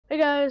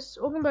guys,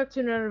 welcome back to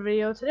another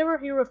video. Today we're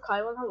here with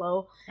Kailen,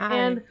 hello, Hi.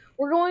 and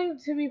we're going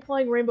to be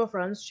playing Rainbow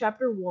Friends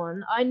Chapter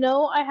 1. I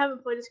know I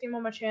haven't played this game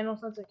on my channel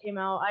since it came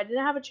out. I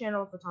didn't have a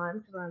channel at the time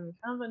because I'm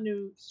kind of a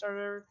new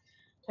starter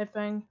type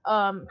thing.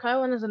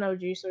 Kailen is an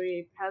OG, so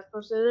he has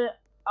posted it.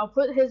 I'll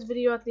put his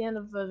video at the end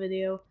of the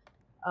video.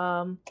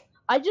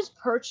 I just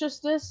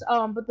purchased this,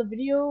 but the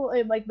video,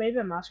 it made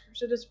my mouse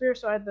cursor disappear,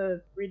 so I had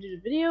to redo the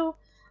video.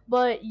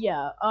 But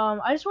yeah,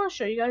 I just want to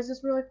show you guys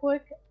this really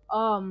quick.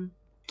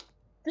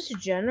 This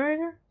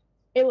generator,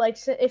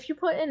 if you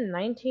put in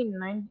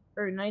 1990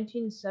 or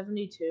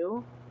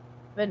 1972,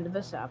 then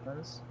this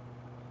happens.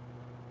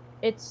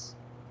 It's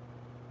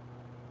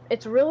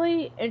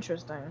really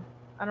interesting.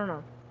 I don't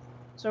know.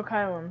 So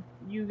Kailen,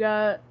 you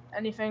got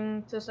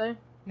anything to say?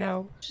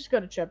 No. Just go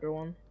to chapter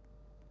 1.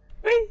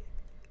 Wait.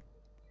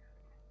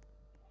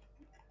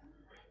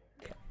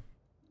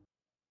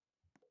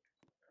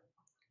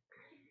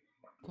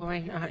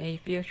 Going on a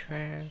field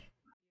trip.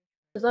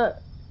 Is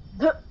that?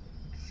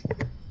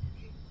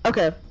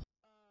 Okay.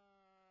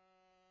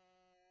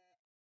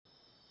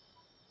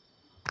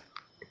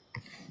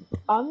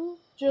 I'm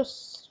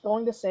just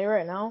going to say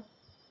right now,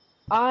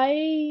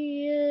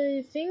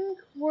 I think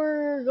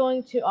we're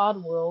going to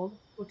Oddworld,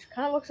 which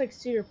kind of looks like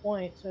Cedar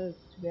Point, to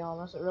be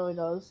honest. It really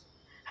does.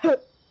 Yeah.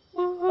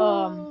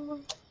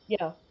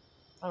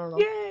 I don't know.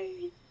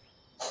 Yay!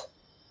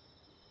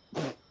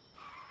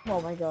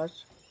 Oh my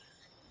gosh.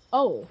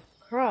 Oh,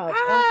 crap.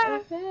 Ah!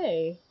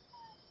 Okay.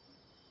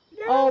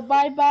 No! Oh,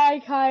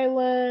 bye-bye,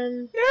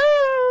 Kailen.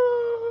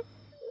 No!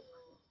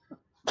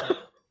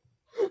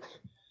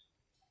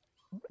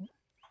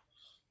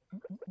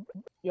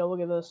 Yo,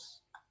 look at this.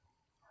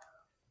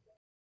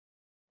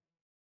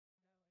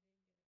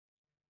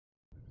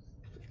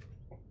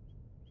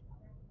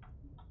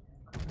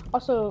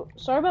 Also,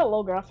 sorry about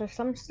low graphics.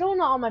 I'm still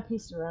not on my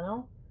PC right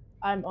now.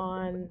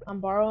 I'm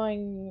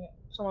borrowing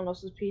someone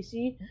else's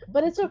PC,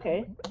 but it's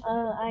okay.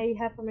 I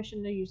have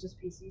permission to use this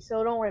PC,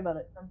 so don't worry about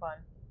it. I'm fine.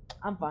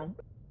 I'm fine.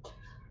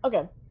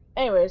 Okay.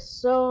 Anyways,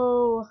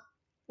 so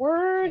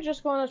we're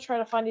just going to try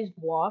to find these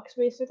blocks,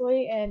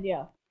 basically, and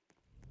yeah.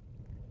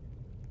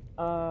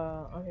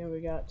 Okay,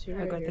 we got 2 I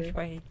right got here. this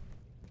way.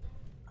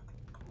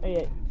 Oh,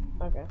 yeah.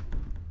 Okay.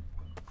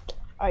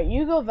 Alright,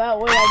 you go that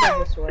way, I'll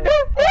go this way.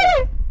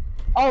 Okay.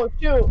 Oh,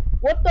 shoot.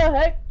 What the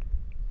heck?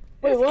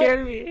 Wait, what?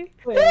 Scared me.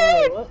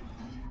 Wait, what?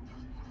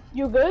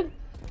 You good?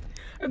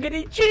 I'm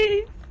getting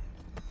cheated.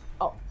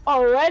 Oh,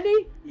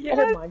 already? Yes.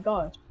 Oh my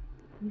gosh.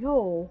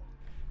 Yo.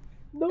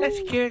 No. That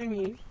scared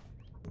me.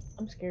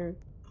 I'm scared.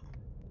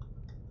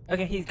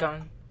 Okay, he's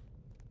gone.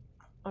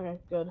 Okay,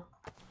 good.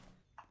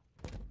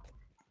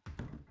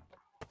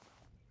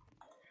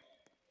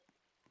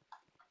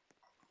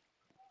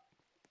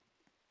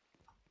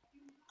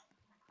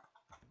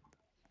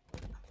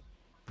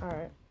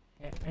 Alright.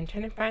 Yeah, I'm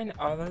trying to find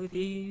all of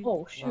these.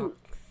 Oh, shoot.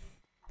 Blocks.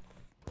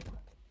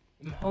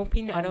 I'm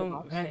hoping I Find the don't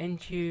box. run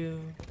into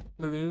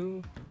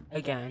blue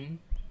again.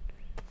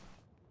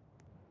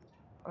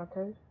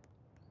 Okay.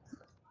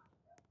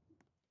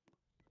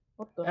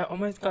 What the? I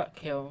almost got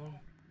killed.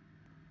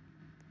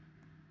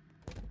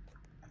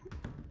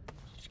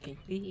 What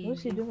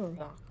is he doing?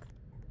 Block.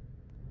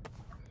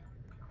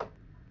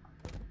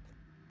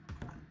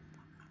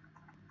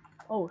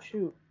 Oh,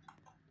 shoot.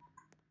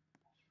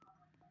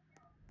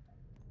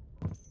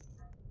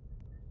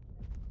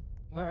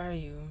 Where are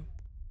you?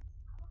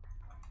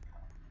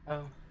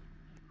 Oh.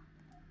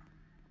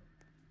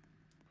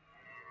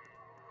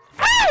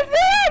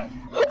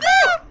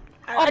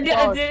 I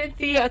didn't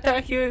see. I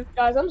thought he was.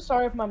 Guys, I'm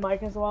sorry if my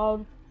mic is loud.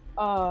 Dude,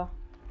 I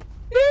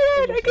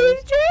got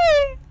chased.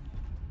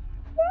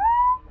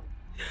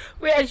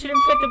 Wait, I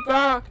shouldn't put the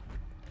block.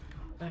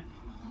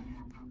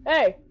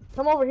 Hey,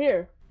 come over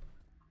here.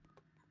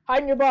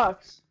 Hide in your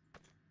box.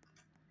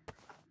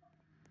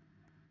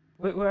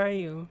 Wait, where are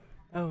you?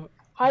 Oh.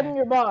 Hide in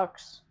your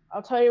box.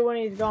 I'll tell you when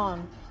he's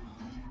gone.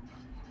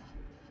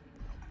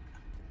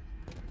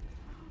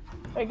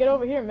 Hey, get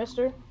over here,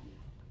 mister.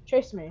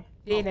 Chase me.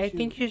 Dude, Oh, I shoot.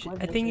 think you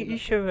should. I think you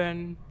should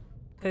run,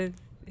 cause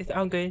it's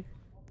all good.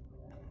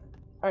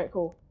 Alright,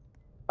 cool.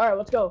 Alright,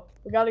 let's go.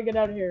 We gotta get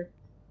out of here.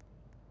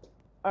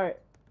 Alright.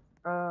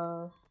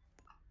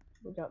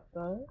 We got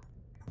that.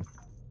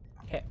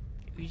 Okay,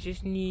 we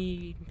just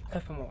need a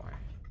couple more.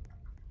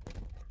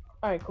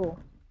 Alright, cool.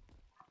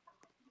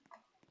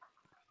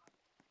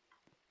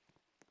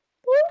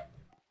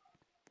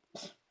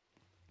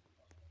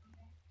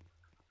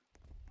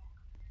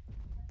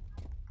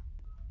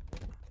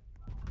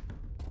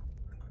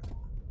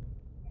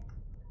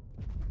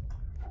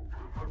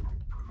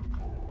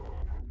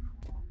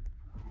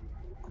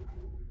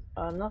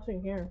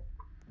 Nothing here.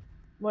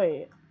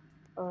 Wait.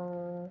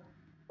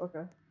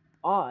 Okay.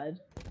 Odd.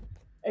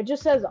 It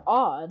just says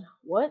odd.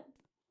 What?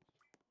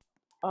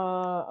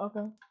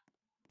 Okay.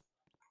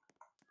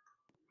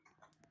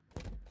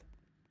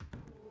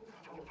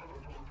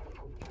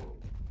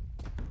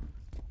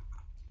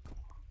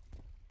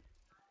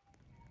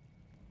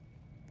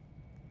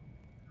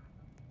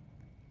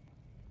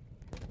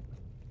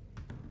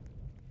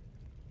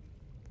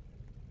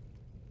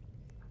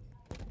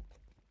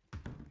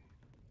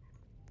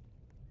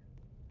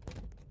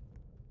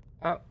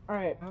 Oh.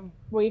 Alright. Oh.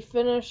 We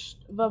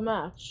finished the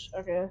match.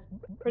 Okay.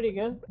 Pretty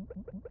good.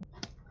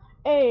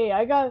 Hey,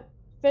 I got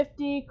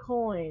 50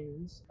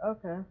 coins.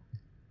 Okay.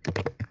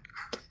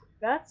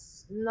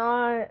 That's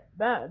not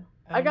bad.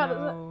 I gotta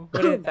No.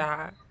 What is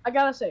that? I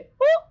gotta say.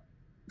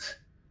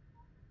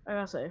 I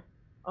gotta say.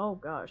 Oh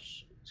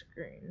gosh, it's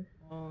green.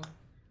 Oh.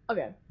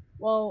 Okay.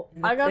 Well,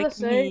 It I looks gotta like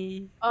say,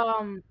 me.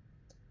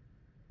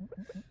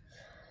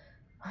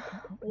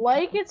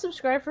 like and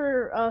subscribe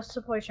for us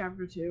to play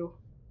chapter 2.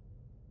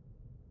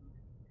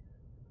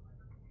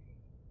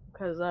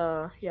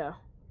 Cause yeah.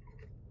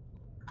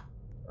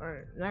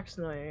 Alright, next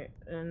night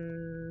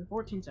in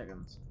 14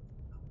 seconds.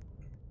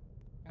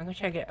 I'm gonna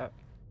try to get up.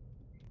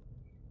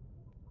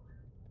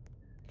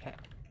 Okay.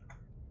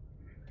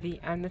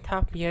 I'm the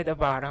top, you're the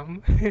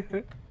bottom.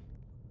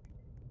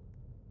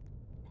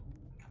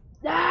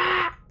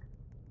 Ah!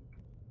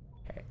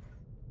 Okay.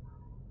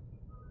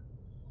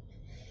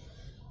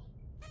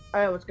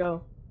 Alright, let's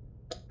go.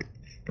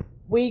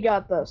 We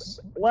got this.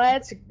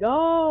 Let's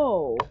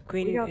go. We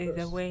Queen got is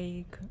this.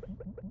 awake.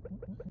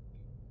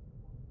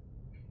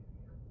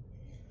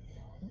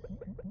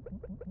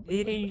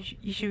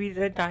 You should read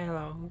the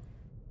dialogue.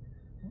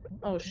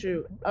 Oh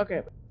shoot.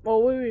 Okay.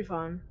 Well, we'll be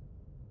fine.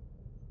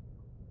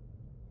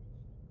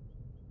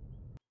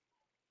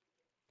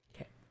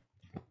 Okay.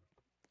 Okay.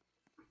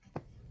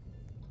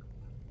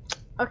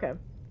 Okay,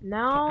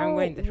 Now I'm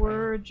going this way.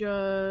 we're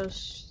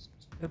just.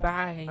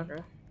 Goodbye.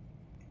 Okay.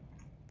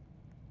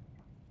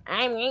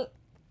 I'm going.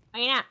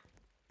 Wait up.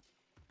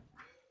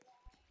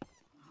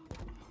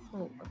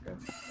 Oh, okay.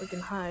 We can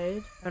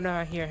hide. Oh no,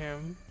 I hear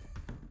him.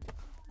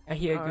 I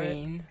hear All right.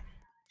 green.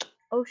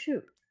 Oh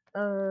shoot.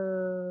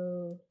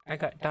 I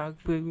got dog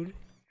food.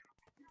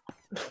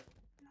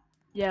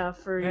 Yeah,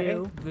 for Where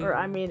you. is blue? Or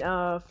I mean,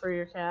 for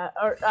your cat.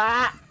 Or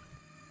ah.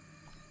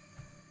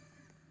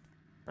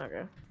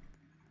 Okay.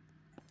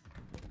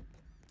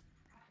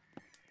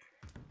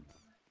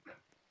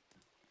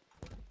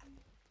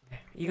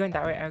 You going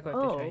that way? I'll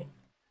go this way.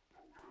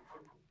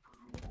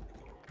 Oh.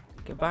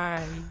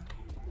 Goodbye.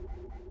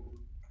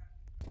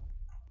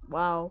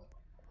 Wow.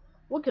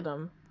 Look at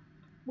him.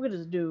 Look at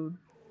this dude.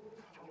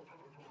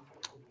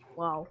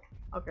 Wow.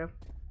 Okay.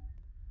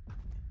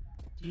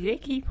 Do they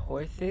keep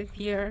horses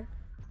here?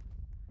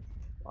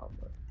 Wow.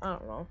 I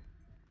don't know.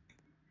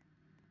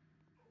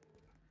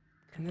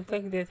 It looks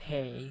like there's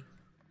hay.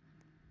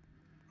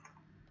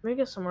 Let me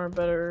get some more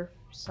better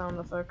sound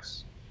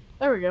effects.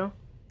 There we go.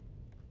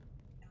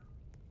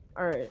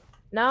 Alright.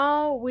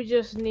 Now we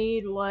just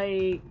need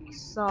like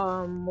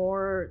some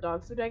more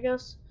dog food, I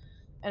guess.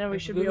 And then we I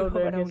should really be able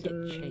hope I to don't get get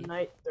to chased.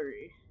 night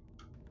 3.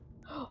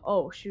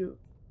 Oh shoot.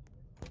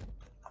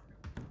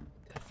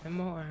 There's some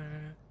more.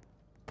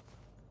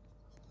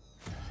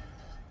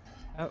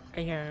 Oh,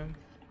 I hear him.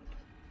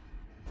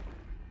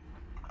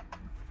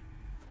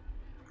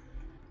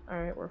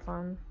 Alright, we're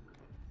fine.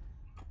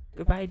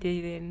 Goodbye,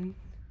 Zaiden.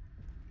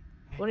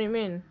 What do you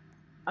mean?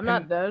 I'm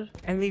not dead.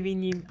 I'm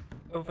leaving you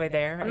over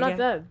there. I'm not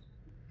dead.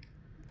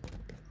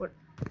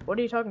 What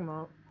are you talking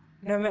about?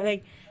 No, but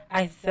like,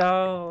 I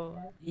saw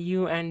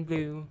you and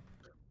Blue.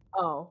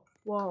 Oh,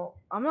 well,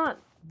 I'm not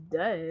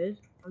dead.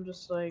 I'm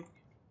just like,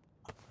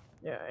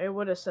 yeah, it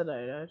would have said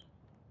I died.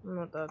 I'm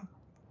not dead.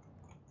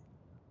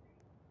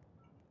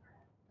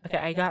 Okay,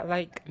 I got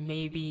like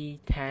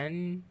maybe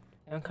 10.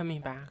 I'm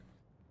coming back.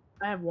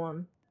 I have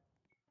 1.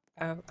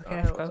 Oh, okay, Oh, let's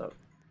hey, what's go. up?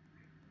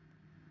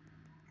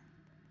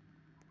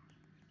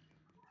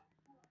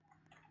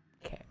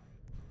 Okay.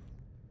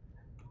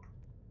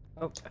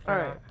 Oh, I forgot.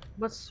 Alright,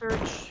 let's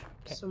search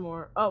some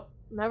more. Oh,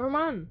 never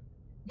mind.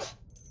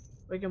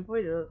 We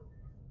completed it.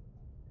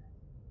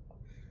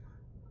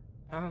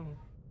 Oh,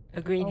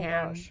 a green Oh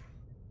hand. gosh.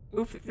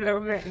 Oops, it's a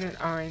little bit in an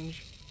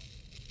orange.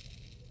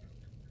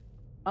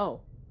 Oh,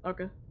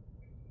 okay.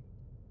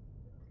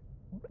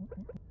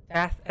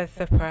 That's a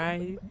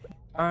surprise.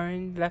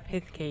 Orange left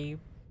his cave.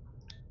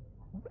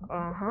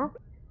 Uh-huh.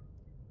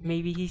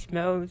 Maybe he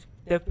smells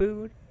the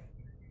food.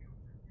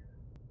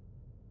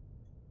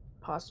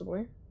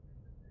 Possibly.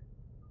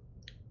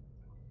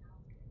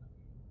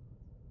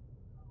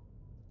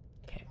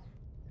 Okay.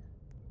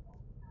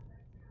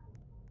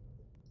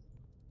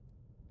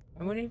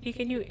 I wonder if you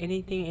can do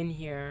anything in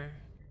here.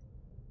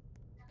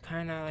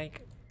 Kinda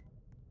like,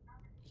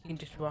 you can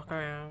just walk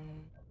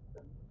around.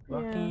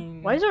 Walking.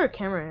 Yeah. Why is there a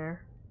camera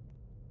here?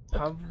 That's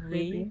Probably.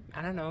 creepy.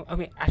 I don't know. I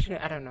mean, actually,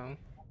 I don't know.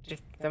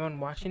 Just someone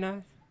watching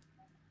us.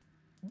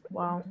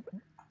 Wow.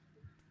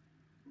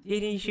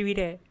 You should read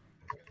it.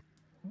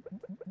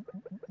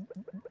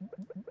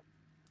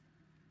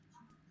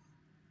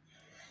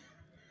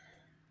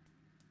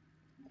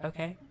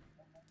 Okay.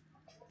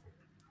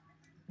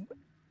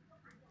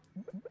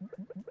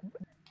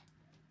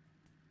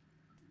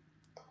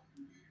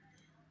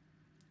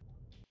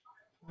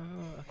 Oh,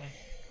 okay.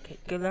 Okay,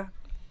 good luck.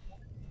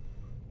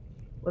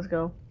 Let's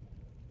go.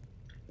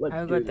 Let's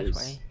I'll do go this this.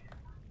 way.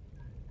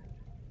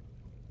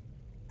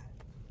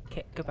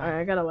 Okay, goodbye.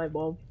 Alright, I got a light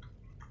bulb.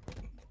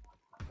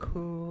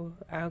 Cool.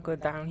 I'll go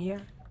down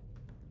here.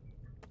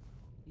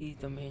 Please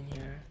don't be in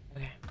here.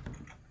 Okay.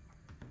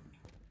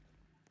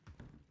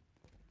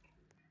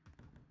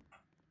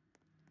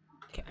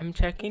 I'm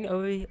checking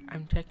over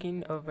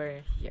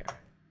here.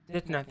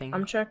 There's nothing.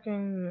 I'm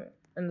checking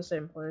in the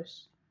same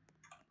place.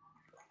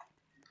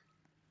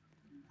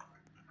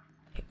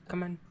 Okay,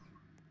 come on.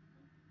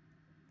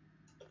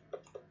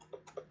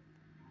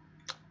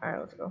 Alright,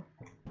 let's go.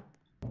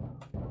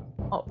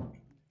 Oh.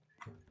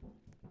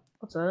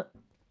 What's that?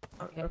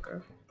 Oh, Okay. okay.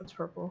 It's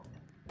purple.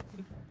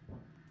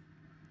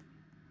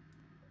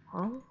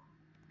 Huh?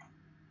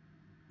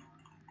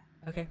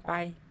 Okay,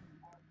 bye.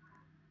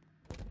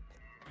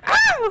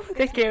 Ow!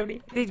 That scared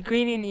me. There's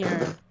green in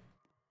here.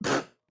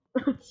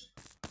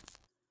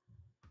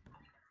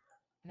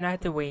 And I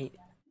have to wait.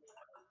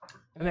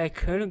 I mean, I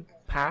could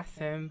pass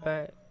him,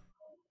 but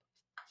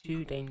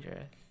too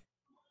dangerous.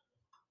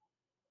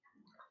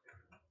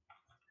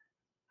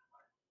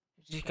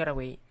 Just gotta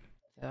wait.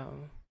 So.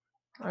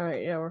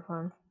 Alright, yeah, we're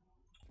fine.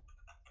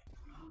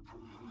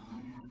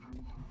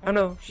 Oh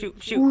no! Shoot!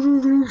 Shoot! Ah!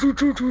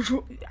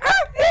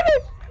 Damn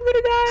it! I'm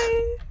gonna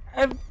die!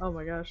 Oh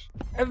my gosh.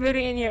 I'm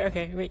literally in here.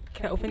 Okay, wait.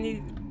 Can I open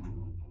these?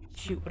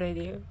 Shoot! What I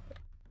do?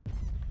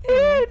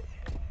 Damn it!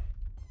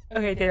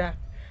 Okay, did I?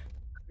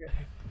 Okay.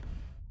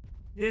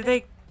 There's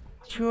like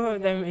 2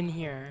 of them in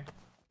here.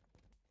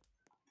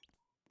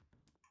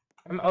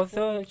 I'm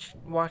also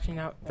watching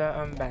out the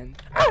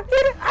vent. Ah!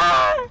 Did it?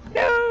 Ah!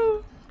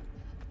 No!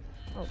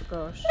 Oh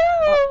gosh.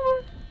 No!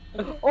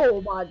 Okay.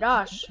 Oh my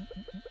gosh.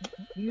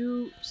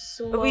 You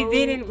slowed. We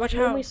didn't. Watch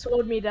you out! only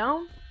slowed me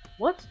down?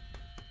 What?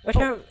 Watch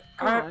out!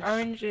 Gosh.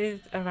 Orange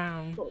is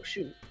around. Oh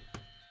shoot.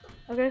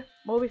 Okay,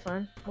 we'll be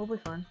fine. We'll be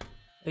fine.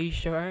 Are you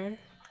sure?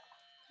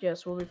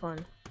 Yes, we'll be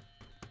fine.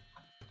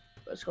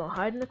 Let's go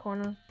hide in the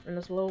corner in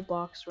this little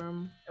box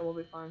room, and we'll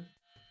be fine.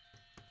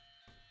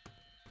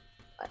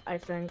 I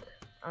think.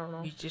 I don't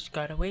know. You just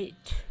gotta wait.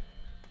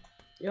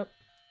 Yep.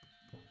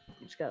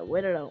 You just gotta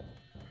wait it out.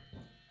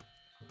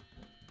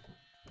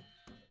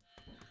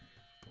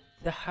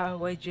 So how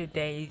was your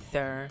day,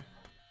 sir?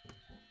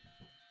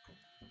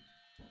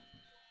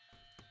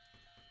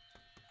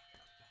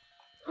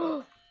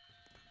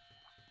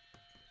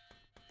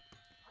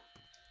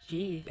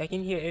 Jeez, I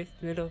can hear his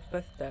little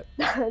footstep.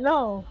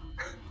 No.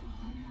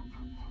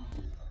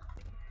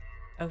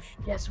 Oh,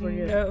 Yes, we're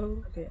good.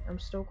 no. Okay, I'm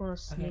still gonna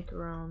sneak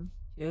around.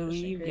 You'll just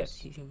in leave? Yep, case.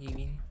 he's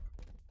leaving.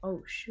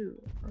 Oh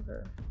shoot.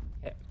 Okay.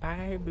 Yeah,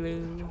 bye,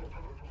 Blue.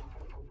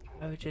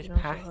 I will You just can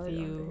also pass hide under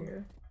you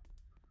here.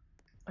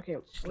 Okay,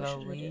 what should we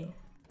slowly. do?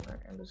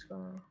 Alright, I'm just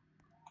gonna.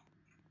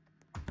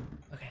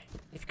 Okay,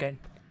 it's good.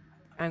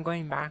 I'm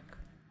going back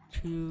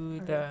to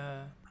Okay.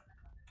 the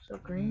So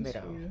green's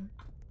middle. here.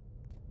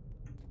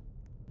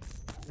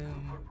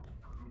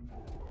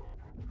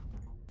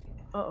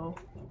 Uh-oh.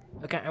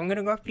 Okay, I'm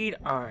gonna go feed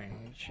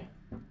orange.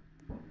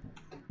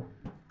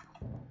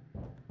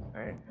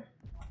 Alright.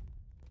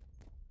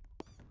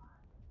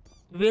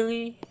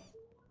 Really?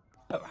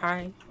 Oh,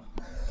 hi.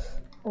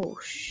 Oh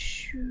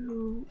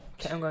shoot.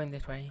 Okay, I'm going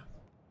this way.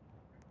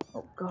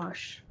 Oh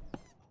gosh.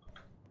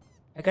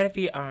 I gotta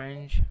feed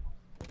orange.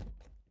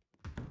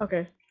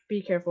 Okay,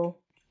 be careful.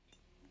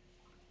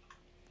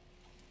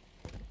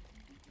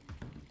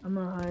 I'm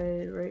gonna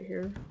hide right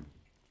here.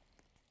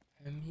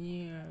 I'm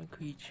here,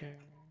 creature.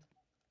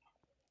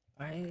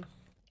 Why?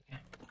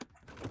 Okay.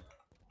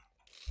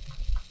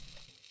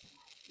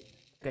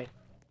 Good.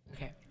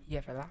 Okay. You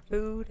have a lot of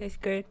food. It's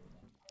good.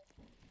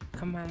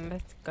 Come on,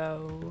 let's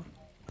go.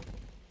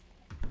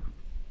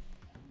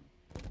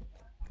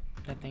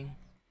 Nothing.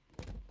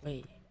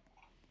 Wait.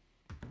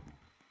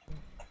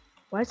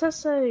 Why does that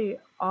say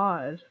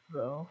odd,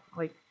 though?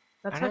 Like,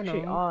 that's I don't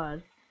actually know.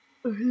 odd.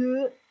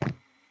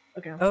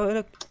 Okay. Oh,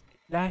 look.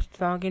 Last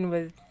login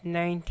was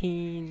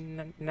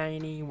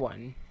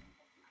 1991.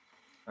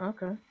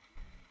 Okay.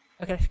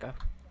 Okay, let's go.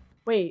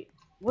 Wait,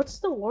 what's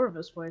the lore of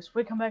this place?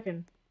 Wait, come back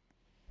in.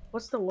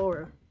 What's the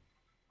lore?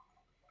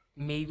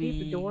 Maybe.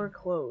 Keep the door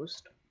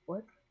closed.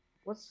 What?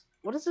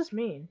 What does this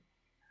mean?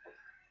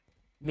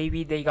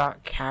 Maybe they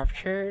got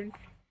captured.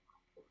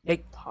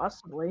 Like,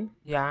 Possibly.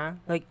 yeah,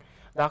 like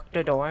lock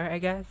the door, I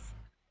guess.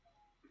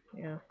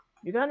 Yeah.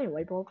 You got any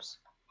light bulbs?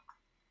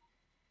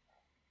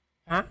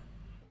 Huh?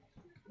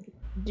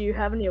 Do you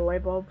have any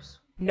light bulbs?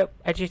 Nope.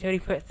 I just already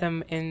put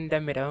some in the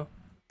middle.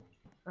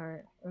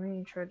 Alright, let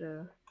me try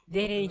to.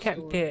 They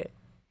can't fit.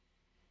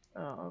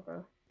 Oh,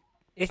 okay.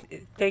 It's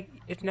like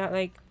it's not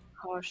like.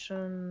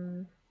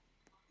 Caution.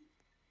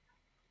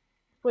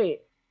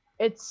 Wait,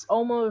 it's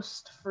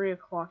almost 3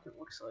 o'clock, it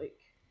looks like.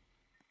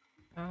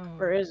 Oh.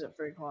 Or is it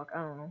 3 o'clock? I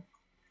don't know.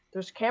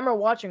 There's a camera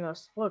watching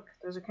us. Look,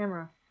 there's a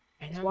camera.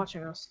 I It's know.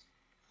 watching us.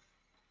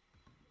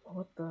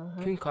 What the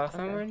heck? Can we call Okay.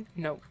 someone?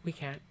 No, we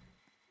can't.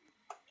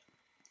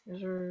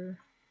 Is there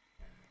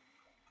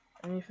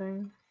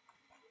anything?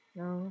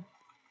 No.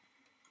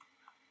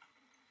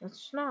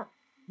 That's not.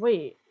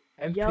 Wait.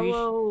 I'm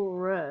Yellow,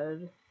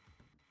 red.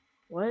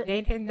 What?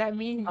 Zaiden, that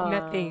means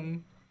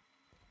nothing.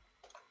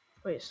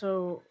 Wait,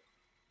 so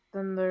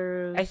then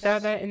there's. I saw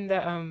that in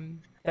the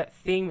that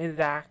same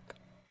exact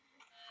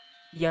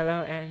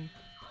yellow and.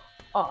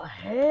 Oh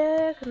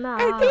heck nah.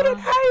 I didn't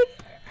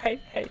hide.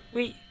 Hide.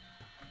 Wait.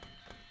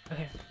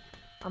 Okay.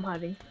 I'm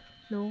hiding.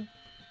 No.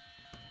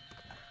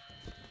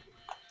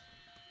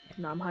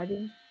 No, I'm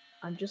hiding.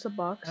 I'm just a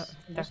box. Oh,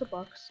 I'm just a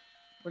box.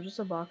 We're just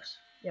a box.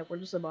 Yeah, we're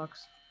just a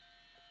box.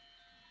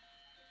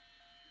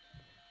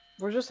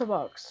 We're just a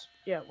box.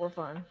 Yeah, we're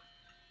fine.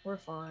 We're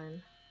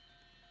fine.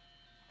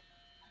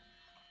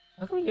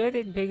 How come yours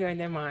is bigger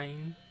than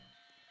mine?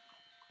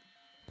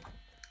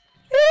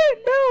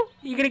 No!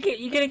 You're gonna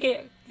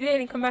get,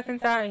 Zaiden, come back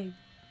inside.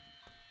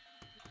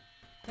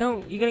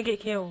 No, you're gonna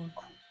get killed.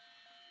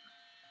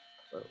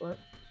 What?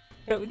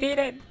 No,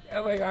 Zaiden!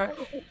 Oh my gosh.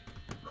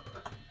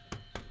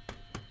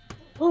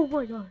 Oh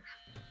my gosh.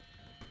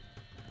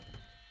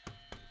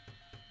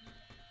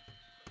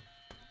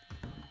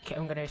 Okay,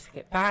 I'm gonna risk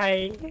it.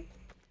 Bye!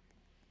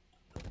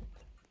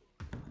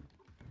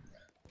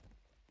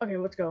 Okay,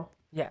 let's go.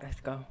 Yeah,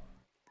 let's go.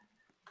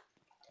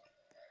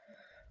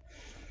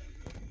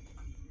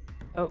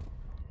 Oh,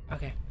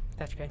 okay.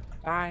 That's good.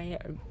 Bye,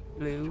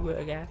 blue,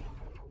 I guess.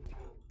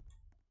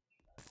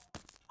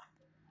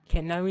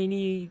 Okay, now we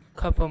need a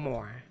couple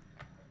more.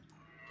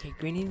 Okay,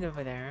 greenie's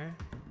over there.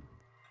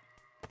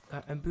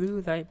 Got a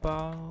blue light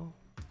ball.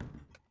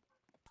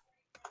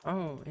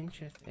 Oh,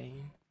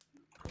 interesting.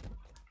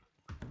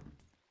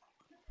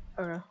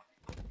 Okay.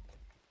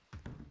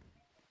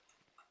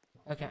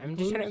 Okay, I'm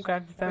just trying to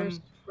grab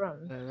some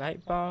Run.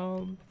 light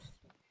bulbs.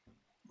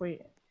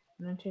 Wait,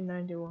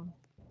 1991.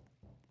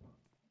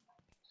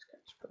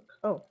 Sketchbook.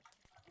 Oh.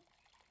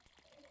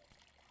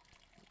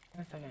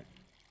 One second.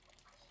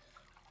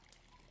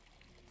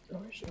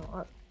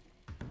 Original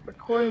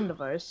recording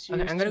device.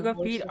 Okay, I'm gonna to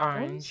go feed voice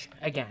Orange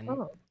again.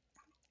 Oh.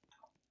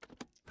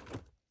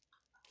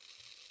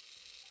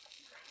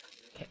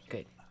 Okay,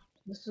 good.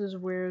 This is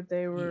where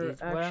they were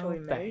actually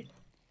well made.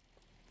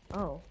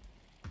 Oh.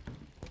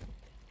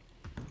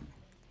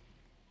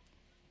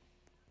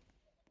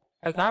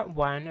 I got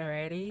one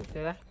already,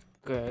 so that's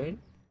good.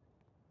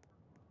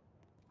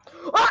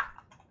 Ah!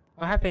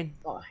 What happened?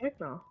 Oh heck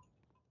no.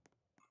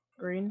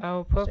 Green.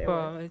 Oh,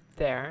 purple is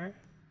there.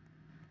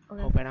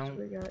 Okay, Hope I so don't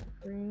we got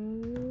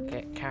green.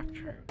 get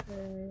captured.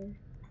 Okay.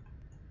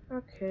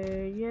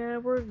 Okay, yeah,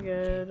 we're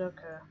good.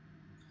 Okay.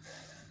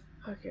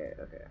 Okay.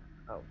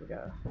 Oh, we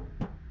got.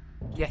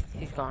 Yes,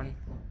 he's gone.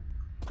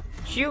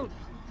 Shoot!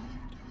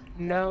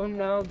 No,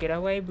 no, get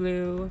away,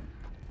 blue.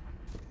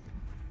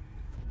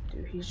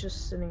 Dude, he's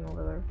just sitting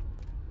over there.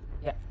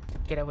 Yeah,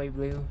 get away,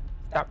 blue.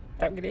 Stop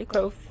getting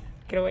close.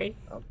 Get away.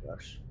 Oh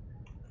gosh.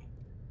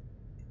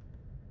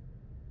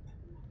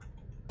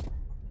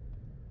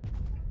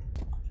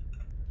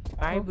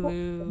 Bye, Oh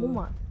blue.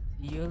 my.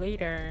 See you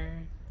later.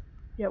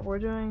 Yeah, we're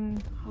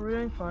doing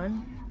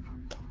fine.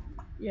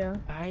 Yeah.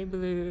 Bye,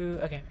 blue.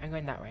 Okay, I'm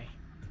going that way.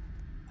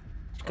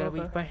 Just gotta Okay.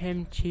 wait for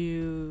him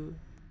to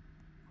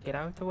get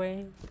out of the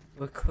way.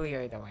 We'll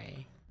clear the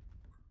way.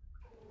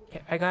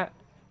 Okay, I got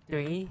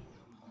 3.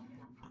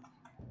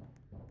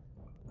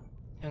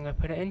 I'm gonna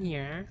put it in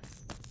here.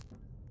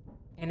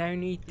 And I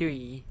need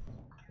 3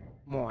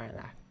 more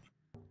left.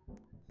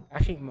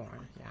 Actually,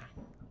 more, yeah.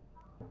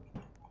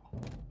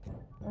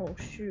 Oh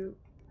shoot.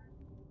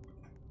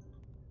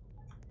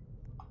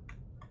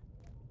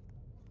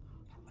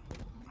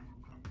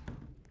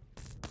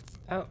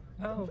 Oh.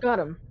 Got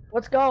him.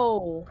 Let's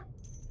go.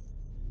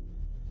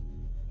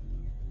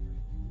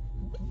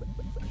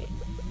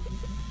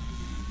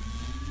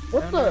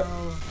 What Oh, the?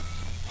 no.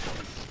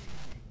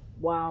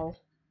 Wow.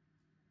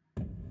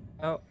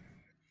 Oh,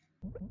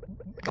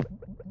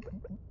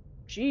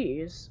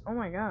 Jeez. Oh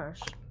my gosh.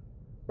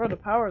 Bro, the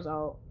power's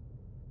out.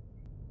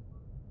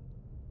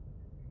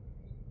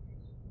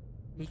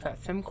 we got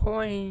some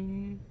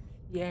coins.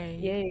 Yay.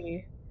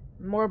 Yay.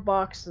 More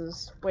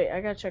boxes. Wait,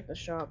 I gotta check the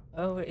shop.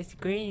 Oh, it's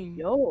green.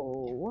 Yo,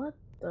 what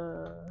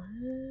the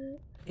heck?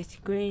 It's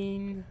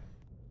green.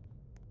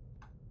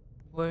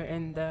 We're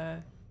in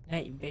the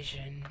night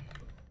vision.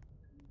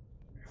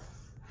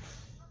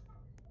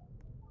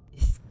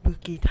 It's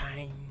spooky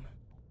time.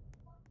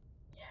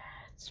 Yeah,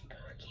 it's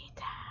spooky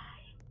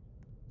time.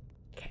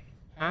 Okay.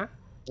 Huh?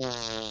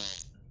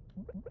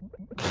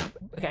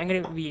 Okay, I'm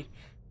gonna read.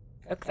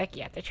 Looks like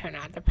you have to turn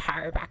on the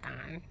power back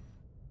on.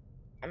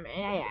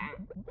 Yeah.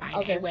 Find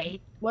Okay. a way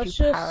Let's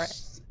to power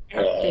just. the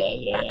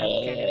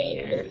backup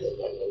generator.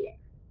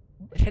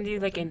 Let's do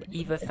like an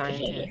evil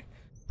scientist.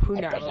 Who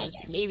knows?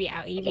 Maybe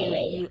I'll even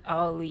let you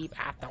all leave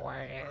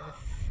afterwards.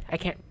 I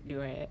can't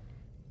do it.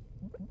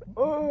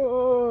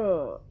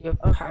 Oh. You'll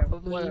Okay,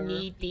 probably whatever.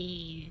 need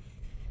these.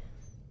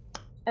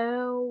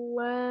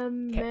 Elemento.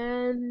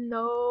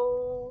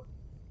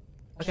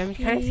 Okay, I'm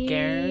kind of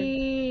scared.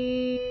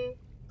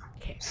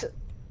 Okay.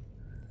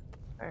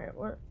 Alright,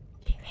 what?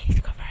 Okay, ladies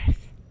go first.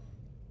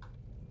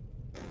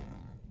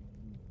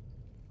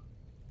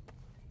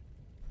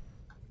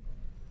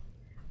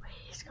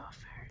 Please go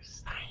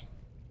first. Fine.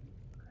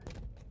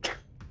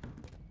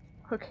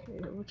 Okay,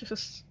 we'll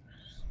just.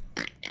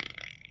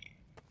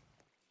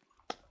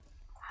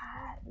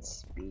 High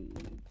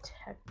speed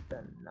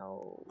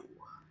techno.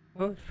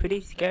 Oh, it's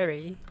pretty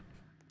scary.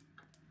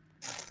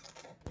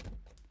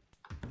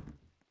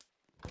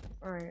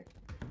 Alright.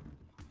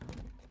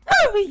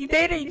 Oh, you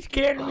did it! You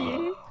scared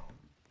me.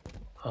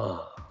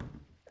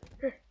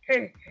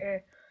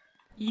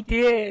 He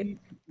did.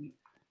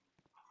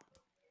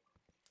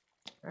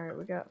 Alright,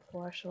 we got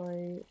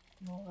flashlight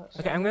and all that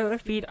stuff. Okay, I'm gonna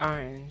feed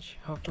Orange.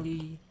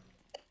 Hopefully,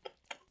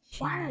 she.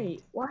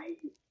 Why?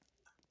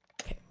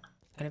 Okay,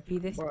 gonna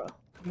feed this Bruh.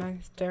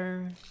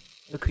 monster,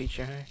 the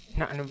creature,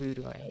 not in a rude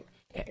way.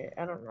 Okay, Okay,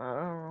 I don't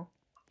know.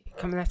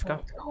 come, let's go.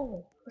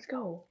 Let's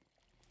go.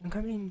 I'm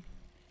coming.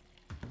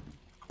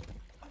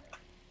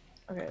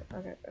 Okay.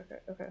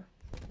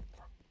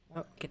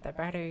 Oh, get that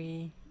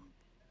battery.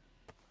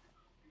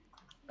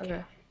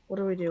 Okay. What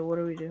do we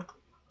do?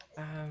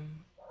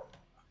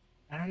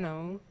 I don't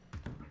know.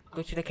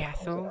 Go to the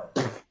castle.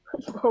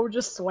 Bro,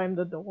 just slammed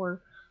the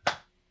door. I'm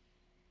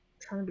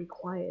trying to be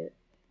quiet.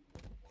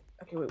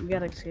 Okay, wait, we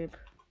gotta escape.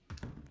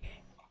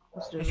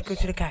 Let's do this. Let's go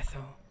to the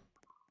castle.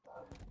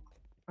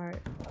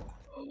 Alright.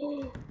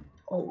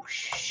 Oh,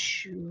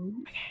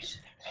 shoot.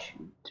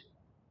 Shoot.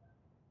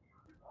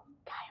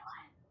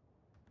 Kailen.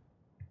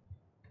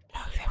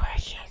 Dogs are working.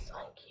 Just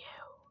like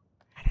you.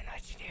 I don't know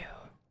what to do.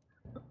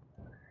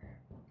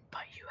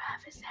 But you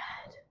have his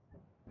head.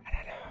 I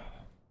don't know.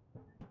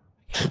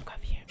 Okay,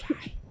 come here,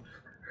 bye.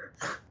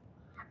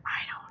 I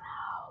don't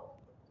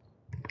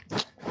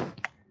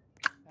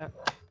know.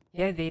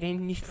 Yeah,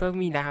 Zaiden, you slowed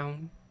me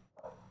down.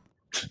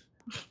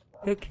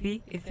 Look,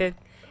 see? It said,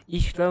 you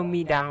slowed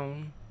me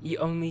down. You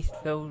only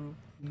slowed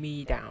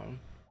me down.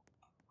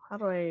 How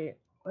do I...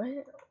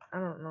 What? I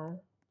don't know.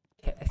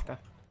 Okay, let's go.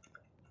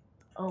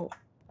 Oh.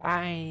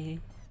 Bye.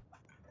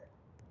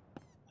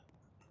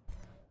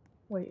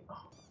 Wait.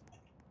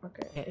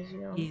 Okay, Okay, is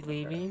he on? he's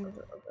leaving.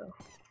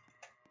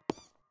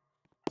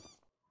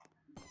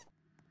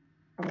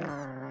 Okay.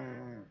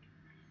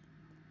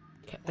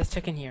 Okay, let's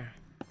check in here.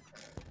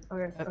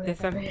 Okay. There's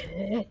some...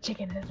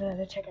 Chicken.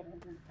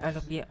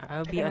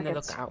 I'll be on the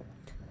lookout.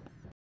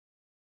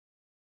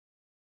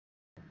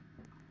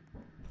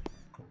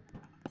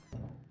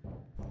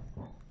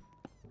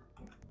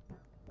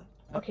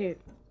 Okay,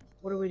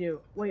 what do we do?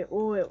 Wait,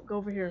 go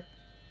over here.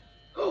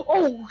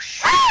 Oh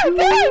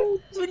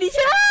shoot!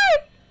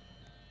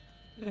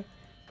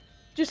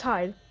 Just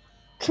hide.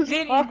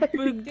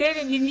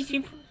 Zaiden, you need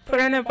to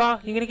put on a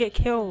box. You're gonna get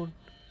killed.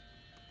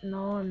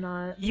 No, I'm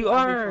not. You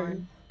I'll are.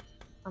 Be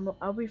fine.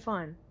 I'll be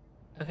fine.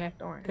 Okay.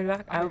 Don't worry. Good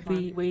luck. I'll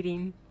be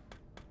waiting.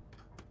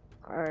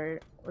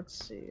 Alright, let's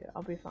see.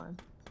 I'll be fine.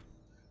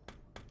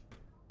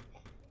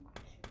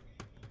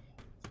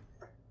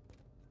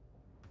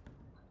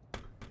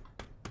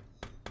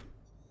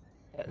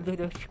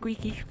 Little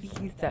squeaky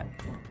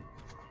steps.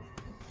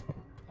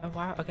 Oh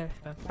wow, okay, let's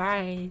go.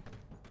 Bye.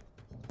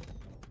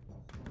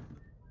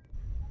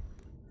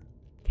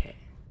 Okay.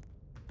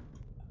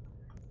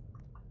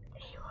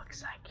 He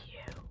looks like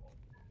you.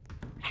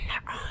 And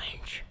they're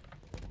orange.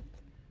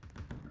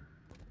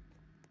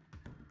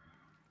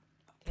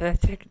 So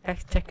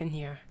let's check in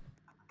here.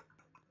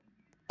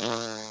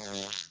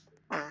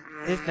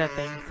 There's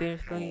nothing,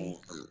 seriously.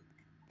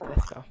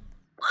 Let's go.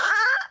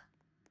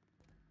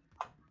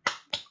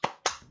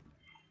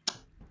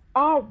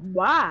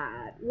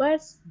 Alright,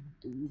 let's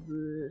do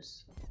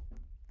this.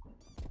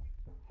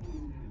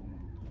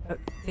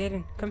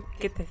 Zaiden, come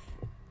get this.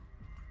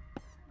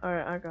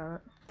 Alright, I got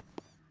it.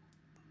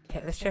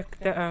 Okay, let's check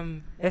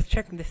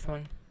this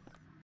one.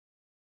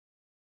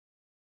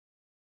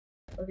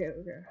 Okay.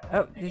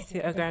 Oh,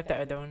 I grabbed the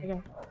other one.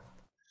 Okay.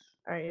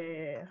 Alright,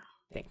 yeah.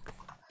 Thanks.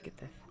 Get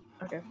this.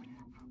 Okay.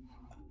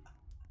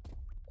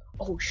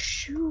 Oh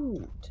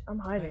shoot! I'm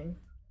hiding.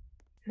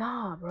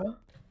 Nah, bro.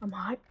 I'm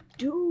hiding.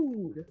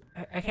 Dude!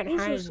 I can't Those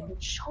hide. are some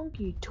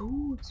chunky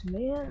dudes,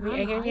 man.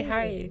 Wait, I can't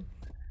hide.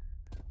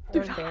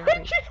 Dude, I can't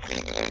hide!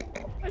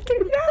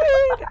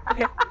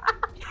 Okay.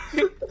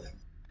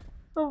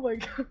 Oh my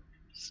god.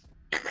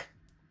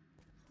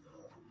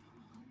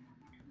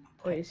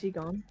 Wait, is he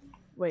gone?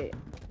 Wait,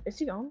 is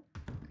he gone?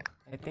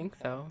 I think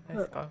so.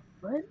 Let's go.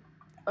 What?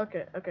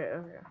 Okay.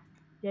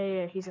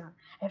 Yeah, he's gone.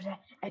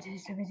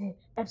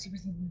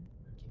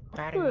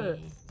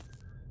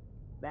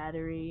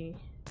 Battery.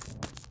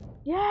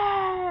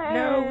 Yeah.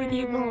 No, we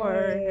need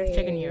more. Let's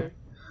check in here.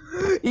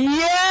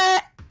 Yeah.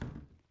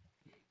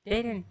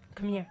 Zaiden,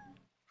 come here.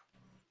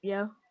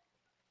 Yeah.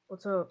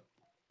 What's up?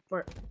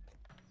 Where?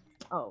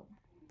 Oh.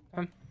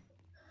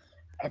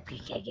 Get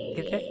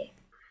it?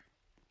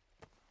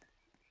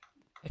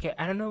 Okay,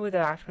 I don't know what the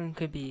last one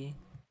could be.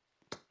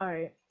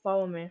 Alright,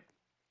 follow me.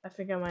 I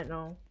think I might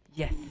know.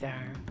 Yes,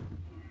 sir.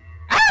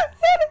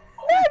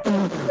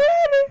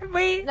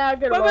 Wait. Nah,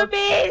 good luck.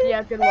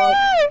 Yeah, good luck.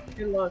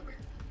 Good luck.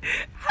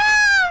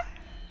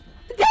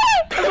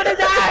 I'm gonna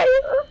die!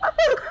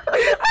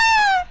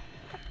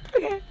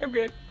 Okay, I'm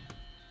good.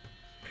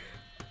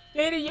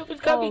 Zaiden, you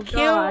almost got me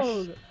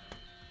killed! Gosh.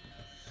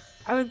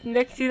 I was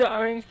next to the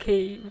orange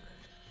cave.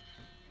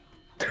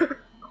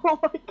 Oh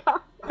my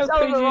god. How That was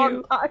could the wrong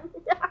you? time.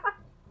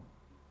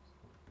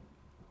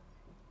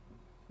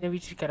 Then we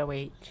just gotta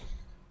wait.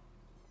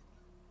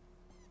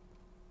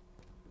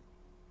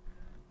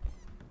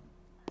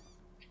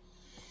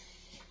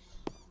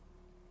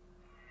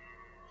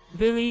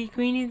 Billy,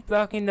 Queen is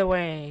blocking the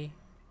way.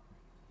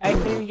 I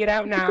can't get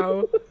out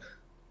now.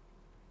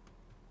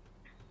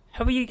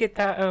 how will you get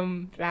that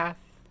last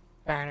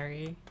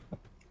battery?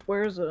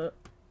 Where is it?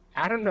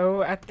 I don't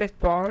know. At this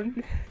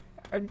spawn.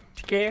 I'm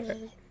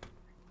scared.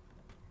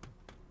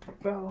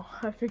 Bro,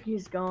 I think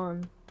he's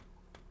gone.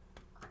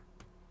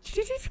 Did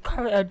you just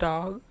call it a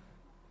dog?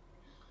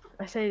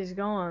 I say he's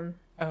gone.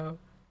 Oh.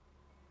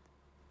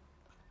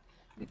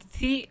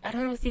 See, I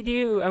don't know what to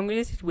do. I'm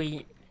gonna just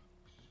wait.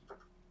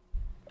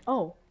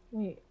 Oh,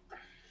 wait.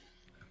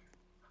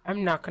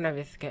 I'm not gonna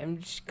risk it. I'm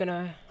just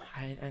gonna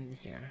hide in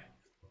here.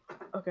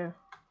 Okay,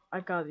 I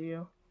got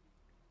you.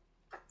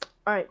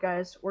 Alright,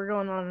 guys, we're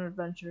going on an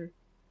adventure.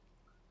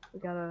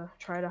 We gotta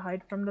try to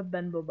hide from the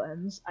Benbo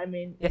Bens. I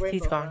mean, Yes, Rainbow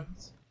he's gone.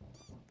 Bens.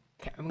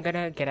 Okay, I'm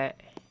gonna get it.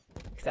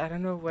 Cause I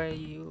don't know where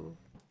you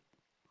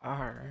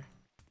are.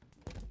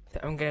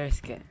 So I'm gonna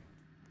risk it.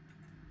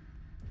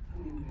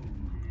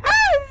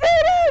 Ah,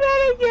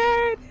 not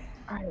again!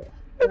 Alright.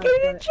 Okay,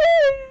 the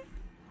chase!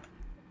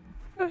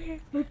 Okay.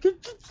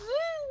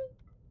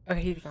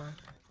 Okay, he's gone.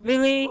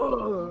 Really?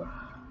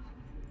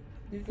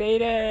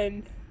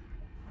 Zaiden!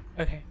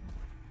 Okay.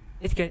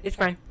 It's good, it's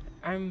fine.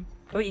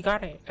 Oh, you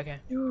got it. Okay.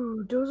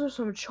 Dude, those are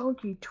some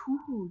chunky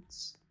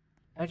toots.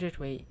 I'll just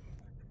wait.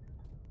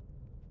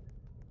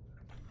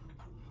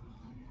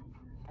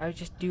 I'll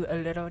just do a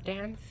little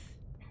dance.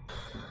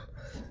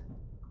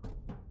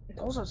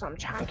 Those are some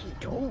chunky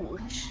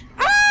toots.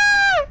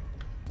 Ah!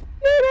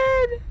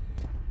 Zaiden!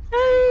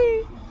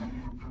 Hey!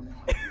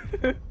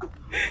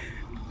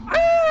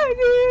 Ah,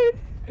 dude!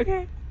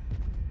 Okay.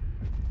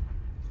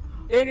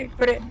 Zaiden,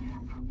 put it.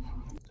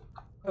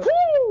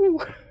 Woo!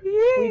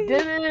 Yay! We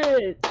did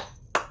it!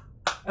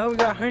 Oh, we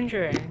got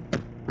 100.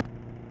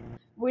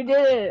 We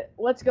did it!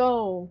 Let's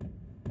go!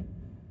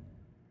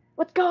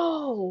 Let's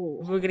go!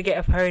 We're gonna get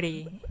a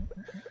party.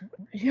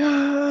 Yeah!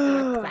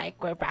 Looks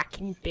like we're back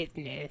in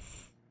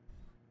business.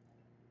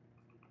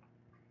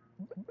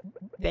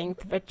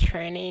 Thanks for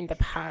turning the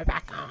power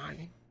back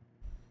on.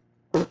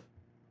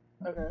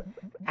 Okay.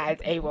 As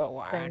a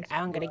reward, Thanks,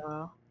 I'm going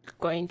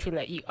to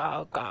let you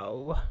all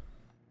go.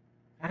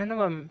 I don't know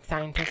what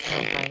scientists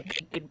sound like.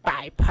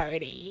 Goodbye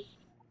party.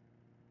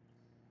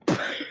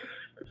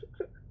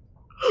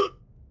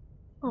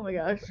 Oh my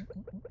gosh.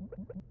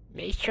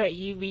 Make sure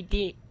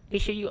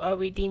you all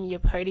redeem your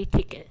party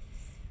tickets.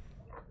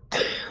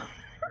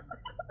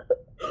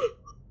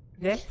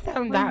 That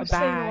sound that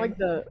bad. Like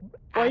that?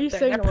 Why are you After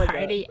saying the it like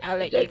party, that? I'll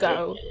let you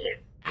go.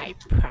 I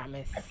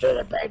promise. After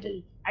the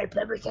party, I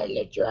promise I'll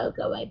let you all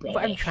go, I promise.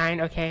 But I'm trying,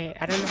 okay?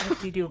 I don't know how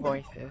to do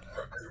voices.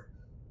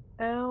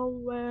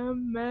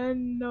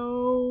 LMNO.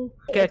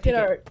 Get Get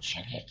our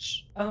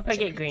Challenge. Oh, if I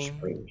get green.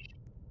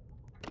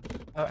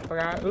 Oh, I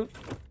forgot. Oops.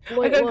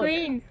 Wait, I got look.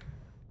 green!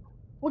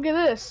 Look at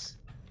this.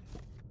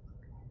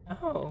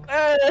 Oh.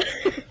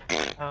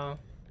 Oh.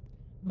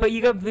 But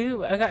you got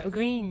blue. I got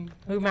green.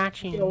 We're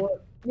matching. You know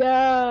what?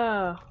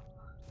 Yeah.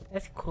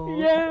 That's cool.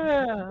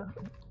 Yeah.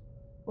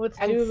 Let's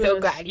do I'm this. so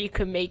glad you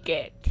could make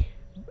it.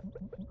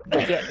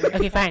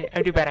 Okay, fine.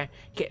 I'll do better.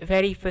 Get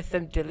ready for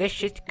some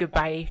delicious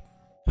goodbye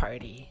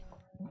party.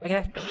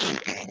 Okay,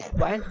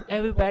 once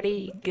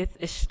everybody gets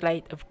a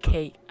slice of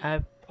cake,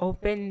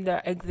 open the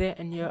exit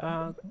and you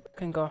all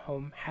can go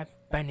home. Have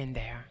fun in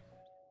there.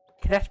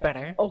 Okay, that's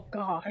better. Oh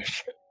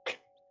gosh.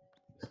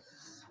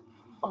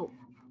 Oh,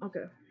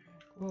 okay.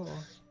 Ooh,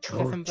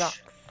 got some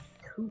blocks.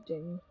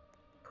 Tooting.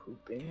 Can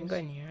Pooping. we go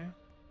in here?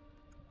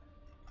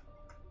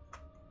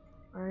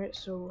 Alright,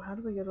 so how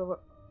do we get over?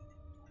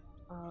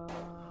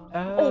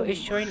 Oh, it's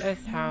showing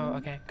us how.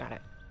 Okay, got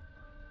it.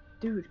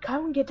 Dude,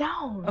 Kailen, get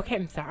down! Okay,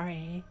 I'm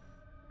sorry.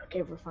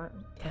 Okay, we're fine.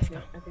 Let's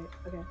Okay, go.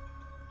 okay.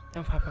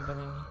 Don't pop a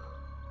balloon.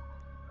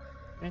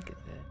 Look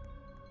at this.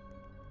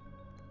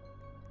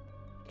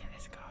 Okay,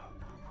 let's go.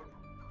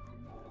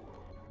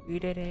 We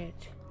did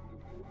it.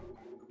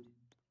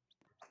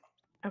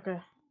 Okay.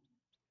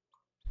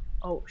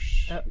 Oh,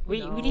 shit.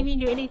 We no. didn't even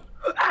do anything.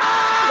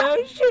 No,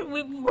 shit,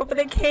 we opened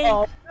the cake.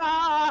 Oh,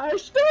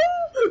 gosh!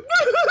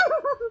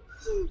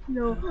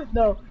 No!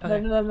 No,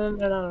 Okay.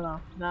 no.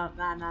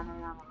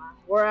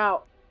 We're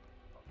out.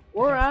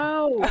 We're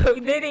out! Oh, we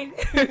did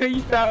it.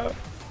 You saw.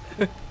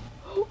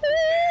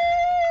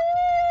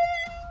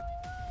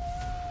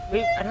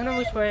 Wait, I don't know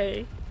which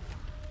way.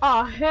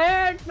 Oh,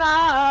 heck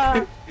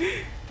nah!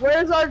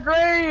 Where's our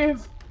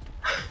grave?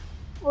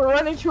 We're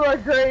running to our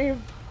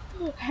grave.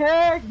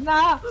 Heck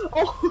nah!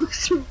 Oh,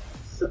 shoot.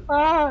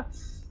 Ah!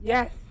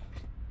 Yes.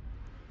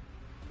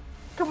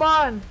 Come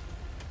on!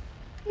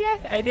 Yes,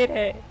 I did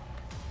it.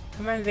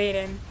 Come on,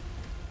 Zaiden.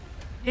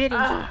 Zaiden.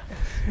 Ah,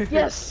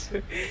 yes!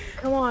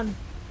 Come on!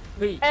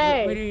 Wait,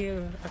 Hey. what do you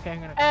do? Okay,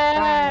 I'm gonna.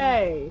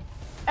 Hey!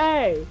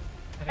 Hey!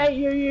 Okay. Hey,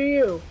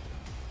 you!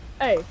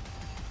 Hey!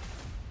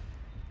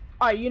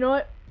 Alright, you know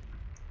what?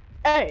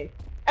 Hey!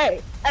 Yeah!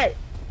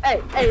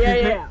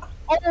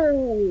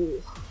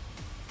 Oh!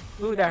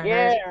 Ooh, that hurt.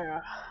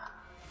 Yeah!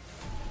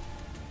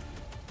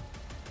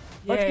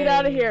 Let's get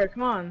out of Yay. here,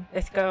 come on!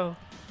 Let's go.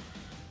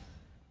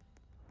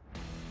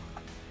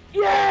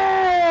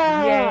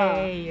 Yeah!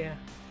 Yay!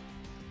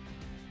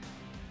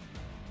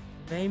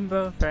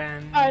 Rainbow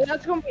friends. Alright,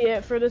 that's gonna be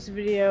it for this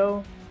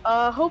video.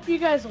 Hope you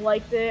guys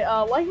liked it.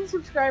 Like and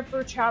subscribe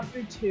for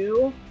chapter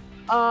 2.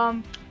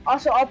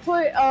 Also, I'll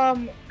put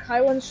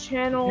Kailen's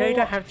channel No, you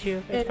don't have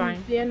to. It's in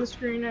fine. the end of the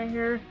screen right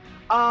here.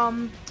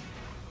 I'll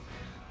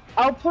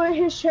put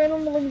his channel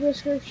in the link in the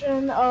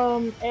description.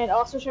 And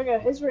also check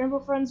out his Rainbow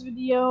Friends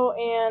video.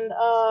 And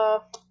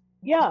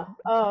yeah.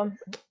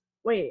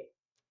 Wait.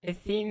 It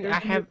seems There's I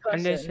a new have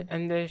cutscene.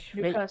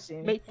 New wait,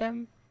 cutscene.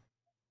 them.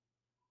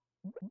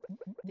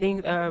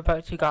 Things are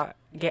about to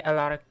get a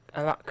lot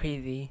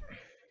crazier.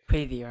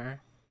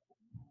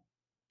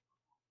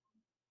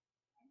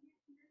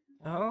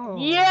 Oh.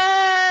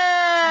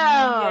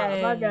 Yeah!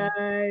 Bye, Yay.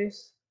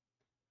 guys.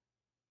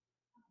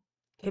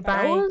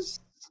 Goodbye. That was...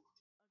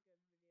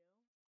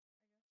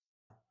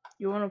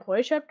 You want to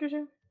play chapter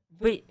 2?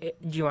 Wait,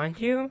 do you want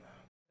to?